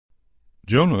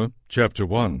Jonah chapter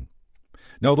 1.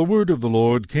 Now the word of the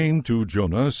Lord came to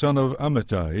Jonah, son of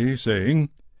Amittai, saying,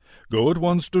 Go at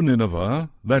once to Nineveh,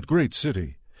 that great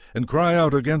city, and cry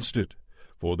out against it,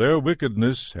 for their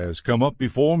wickedness has come up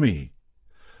before me.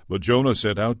 But Jonah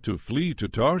set out to flee to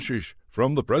Tarshish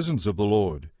from the presence of the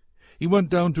Lord. He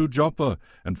went down to Joppa,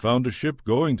 and found a ship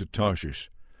going to Tarshish.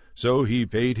 So he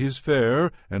paid his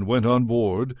fare, and went on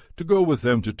board, to go with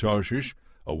them to Tarshish,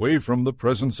 away from the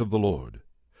presence of the Lord.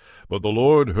 But the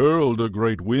Lord hurled a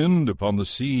great wind upon the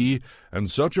sea, and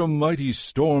such a mighty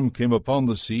storm came upon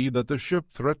the sea that the ship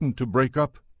threatened to break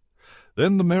up.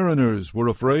 Then the mariners were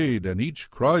afraid, and each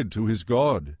cried to his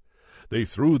God. They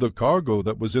threw the cargo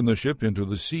that was in the ship into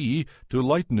the sea, to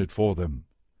lighten it for them.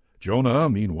 Jonah,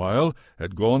 meanwhile,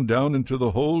 had gone down into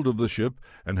the hold of the ship,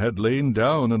 and had lain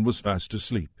down, and was fast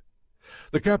asleep.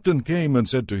 The captain came and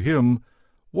said to him,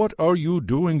 What are you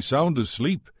doing sound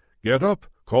asleep? Get up,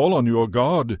 call on your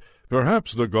God.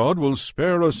 Perhaps the God will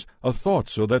spare us a thought,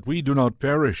 so that we do not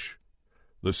perish.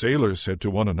 The sailors said to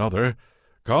one another,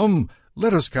 Come,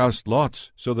 let us cast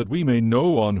lots, so that we may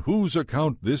know on whose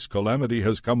account this calamity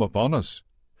has come upon us.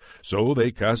 So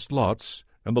they cast lots,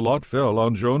 and the lot fell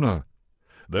on Jonah.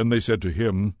 Then they said to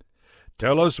him,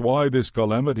 Tell us why this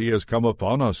calamity has come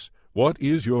upon us. What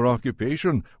is your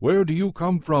occupation? Where do you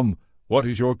come from? What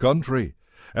is your country?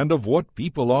 And of what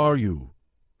people are you?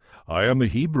 I am a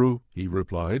Hebrew, he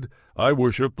replied. I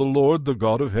worship the Lord, the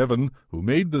God of heaven, who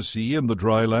made the sea and the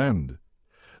dry land.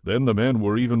 Then the men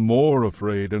were even more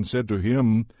afraid, and said to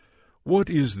him, What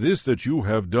is this that you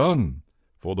have done?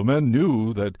 For the men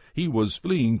knew that he was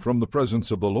fleeing from the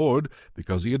presence of the Lord,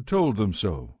 because he had told them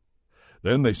so.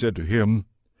 Then they said to him,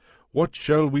 What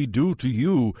shall we do to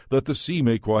you, that the sea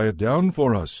may quiet down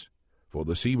for us? For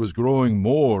the sea was growing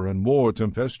more and more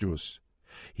tempestuous.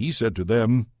 He said to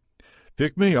them,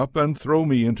 Pick me up and throw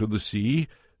me into the sea,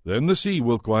 then the sea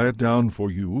will quiet down for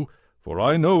you, for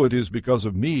I know it is because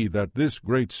of me that this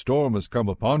great storm has come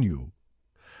upon you.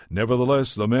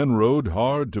 Nevertheless the men rowed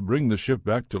hard to bring the ship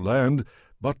back to land,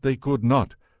 but they could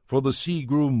not, for the sea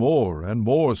grew more and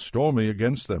more stormy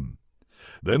against them.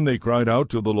 Then they cried out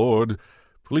to the Lord,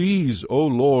 Please, O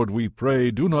Lord, we pray,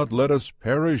 do not let us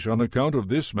perish on account of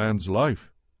this man's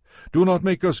life. Do not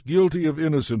make us guilty of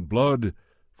innocent blood,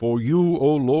 for you,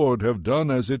 O Lord, have done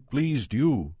as it pleased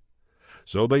you.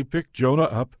 So they picked Jonah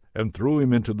up and threw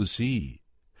him into the sea,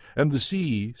 and the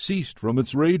sea ceased from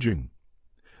its raging.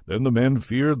 Then the men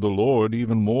feared the Lord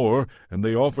even more, and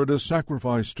they offered a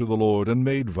sacrifice to the Lord and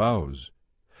made vows.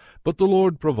 But the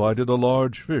Lord provided a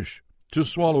large fish to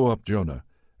swallow up Jonah,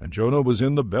 and Jonah was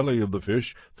in the belly of the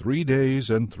fish 3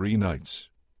 days and 3 nights.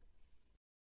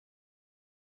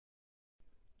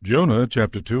 Jonah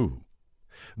chapter 2.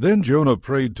 Then Jonah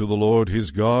prayed to the Lord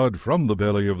his God from the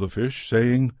belly of the fish,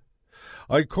 saying,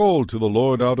 I called to the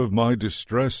Lord out of my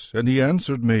distress, and he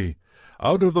answered me.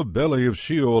 Out of the belly of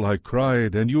Sheol I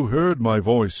cried, and you heard my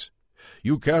voice.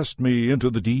 You cast me into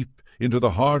the deep, into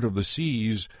the heart of the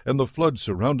seas, and the flood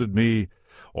surrounded me.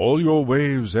 All your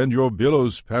waves and your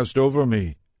billows passed over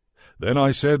me. Then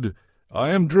I said, I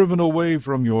am driven away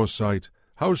from your sight.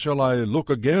 How shall I look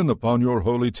again upon your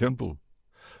holy temple?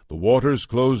 The waters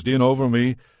closed in over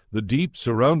me, the deep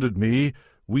surrounded me,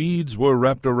 weeds were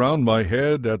wrapped around my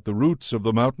head at the roots of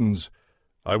the mountains.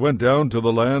 I went down to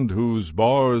the land whose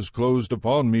bars closed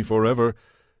upon me forever,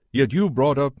 yet you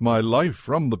brought up my life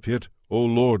from the pit, O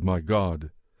Lord my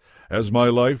God. As my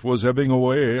life was ebbing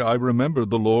away, I remembered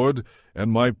the Lord,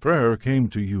 and my prayer came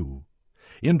to you,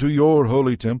 into your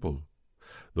holy temple.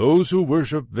 Those who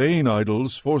worship vain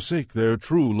idols forsake their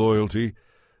true loyalty,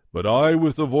 but I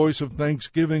with the voice of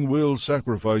thanksgiving will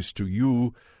sacrifice to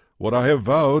you. What I have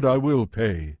vowed I will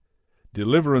pay.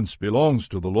 Deliverance belongs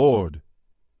to the Lord.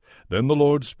 Then the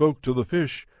Lord spoke to the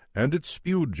fish, and it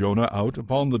spewed Jonah out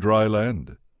upon the dry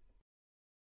land.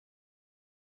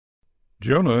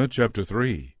 Jonah chapter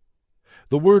 3.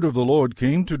 The word of the Lord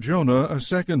came to Jonah a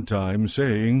second time,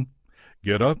 saying,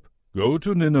 Get up, go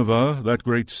to Nineveh, that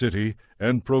great city,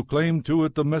 and proclaim to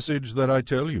it the message that I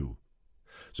tell you.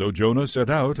 So Jonah set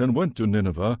out and went to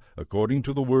Nineveh, according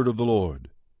to the word of the Lord.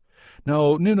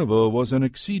 Now Nineveh was an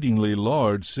exceedingly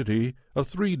large city, a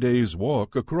 3 days'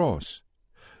 walk across.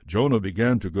 Jonah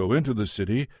began to go into the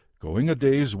city, going a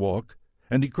day's walk,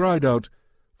 and he cried out,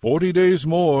 40 days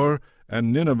more,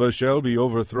 and Nineveh shall be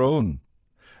overthrown.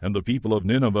 And the people of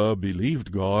Nineveh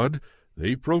believed God.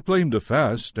 They proclaimed a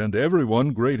fast, and every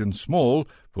one, great and small,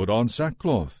 put on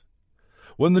sackcloth.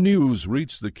 When the news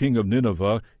reached the king of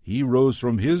Nineveh, he rose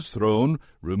from his throne,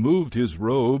 removed his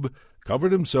robe,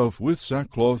 covered himself with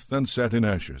sackcloth, and sat in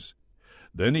ashes.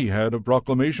 Then he had a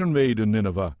proclamation made in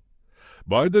Nineveh.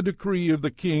 By the decree of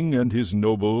the king and his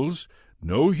nobles,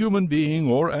 no human being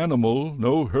or animal,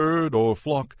 no herd or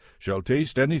flock, shall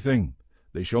taste anything.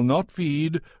 They shall not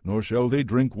feed, nor shall they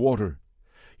drink water.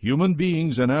 Human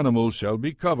beings and animals shall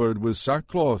be covered with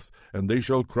sackcloth, and they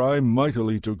shall cry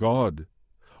mightily to God.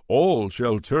 All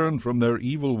shall turn from their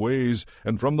evil ways,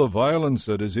 and from the violence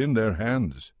that is in their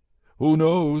hands. Who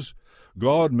knows?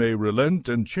 God may relent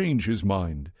and change his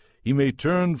mind. He may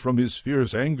turn from his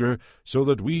fierce anger, so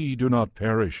that we do not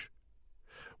perish.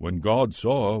 When God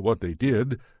saw what they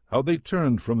did, how they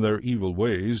turned from their evil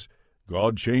ways,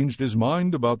 God changed his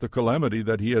mind about the calamity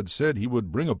that he had said he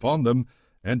would bring upon them,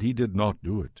 and he did not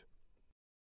do it.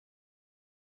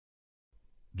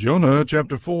 Jonah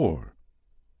chapter 4.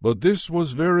 But this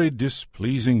was very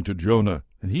displeasing to Jonah,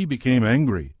 and he became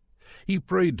angry. He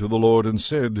prayed to the Lord and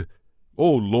said, O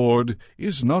Lord,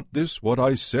 is not this what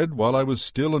I said while I was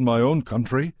still in my own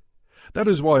country? That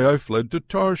is why I fled to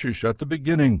Tarshish at the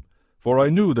beginning, for I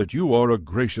knew that you are a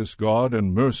gracious God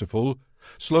and merciful,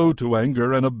 slow to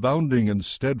anger and abounding in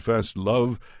steadfast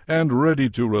love, and ready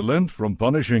to relent from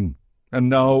punishing. And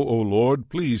now, O Lord,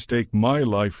 please take my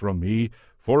life from me,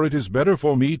 for it is better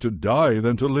for me to die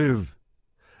than to live.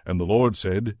 And the Lord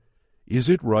said, Is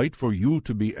it right for you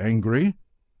to be angry?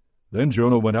 Then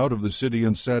Jonah went out of the city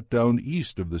and sat down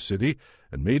east of the city,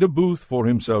 and made a booth for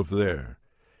himself there.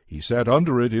 He sat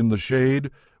under it in the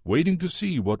shade, waiting to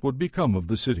see what would become of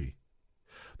the city.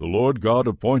 The Lord God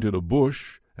appointed a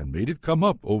bush, and made it come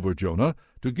up over Jonah,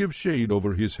 to give shade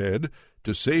over his head,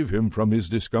 to save him from his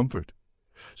discomfort.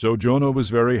 So Jonah was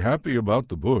very happy about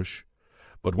the bush.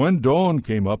 But when dawn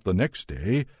came up the next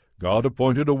day, God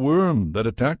appointed a worm that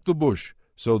attacked the bush,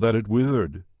 so that it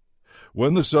withered.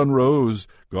 When the sun rose,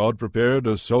 God prepared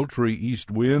a sultry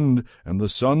east wind, and the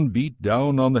sun beat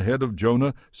down on the head of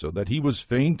Jonah, so that he was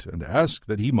faint, and asked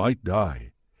that he might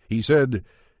die. He said,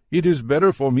 It is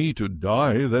better for me to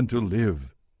die than to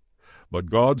live. But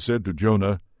God said to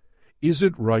Jonah, Is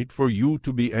it right for you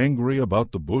to be angry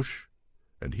about the bush?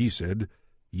 And he said,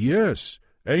 Yes,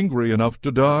 angry enough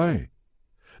to die.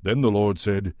 Then the Lord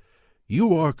said,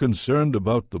 You are concerned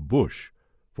about the bush,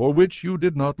 for which you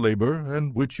did not labor,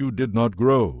 and which you did not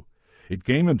grow. It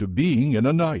came into being in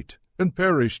a night, and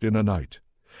perished in a night.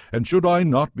 And should I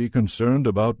not be concerned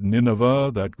about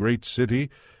Nineveh, that great city,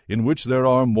 in which there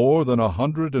are more than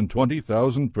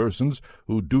 120,000 persons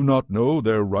who do not know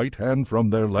their right hand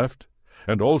from their left,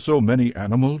 and also many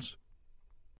animals?